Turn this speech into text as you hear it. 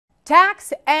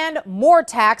Tax and more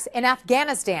tax in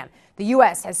Afghanistan. The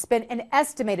U.S. has spent an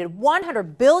estimated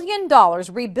 $100 billion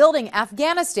rebuilding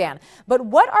Afghanistan. But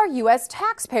what are U.S.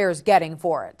 taxpayers getting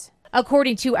for it?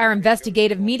 According to our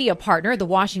investigative media partner, The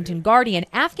Washington Guardian,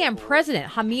 Afghan President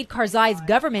Hamid Karzai's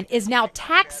government is now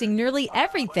taxing nearly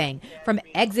everything, from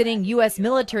exiting U.S.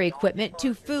 military equipment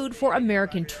to food for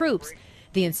American troops.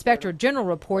 The Inspector General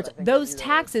reports those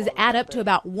taxes add up to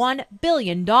about $1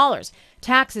 billion.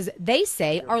 Taxes, they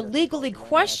say, are legally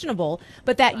questionable,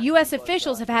 but that U.S.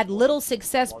 officials have had little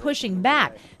success pushing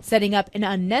back, setting up an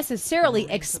unnecessarily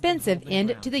expensive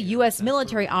end to the U.S.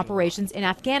 military operations in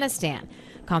Afghanistan.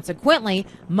 Consequently,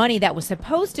 money that was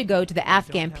supposed to go to the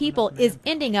Afghan people is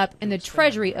ending up in the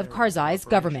treasury of Karzai's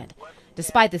government.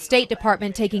 Despite the State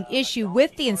Department taking issue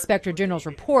with the Inspector General's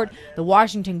report, the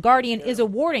Washington Guardian is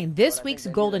awarding this week's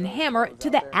Golden Hammer to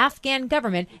the Afghan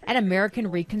government and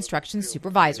American Reconstruction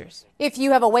supervisors. If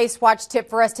you have a Waste Watch tip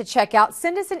for us to check out,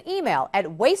 send us an email at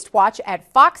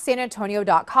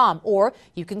wastewatch@foxsanantonio.com, or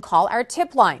you can call our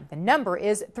tip line. The number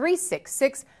is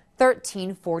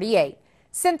 366-1348.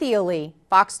 Cynthia Lee,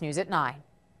 Fox News at 9.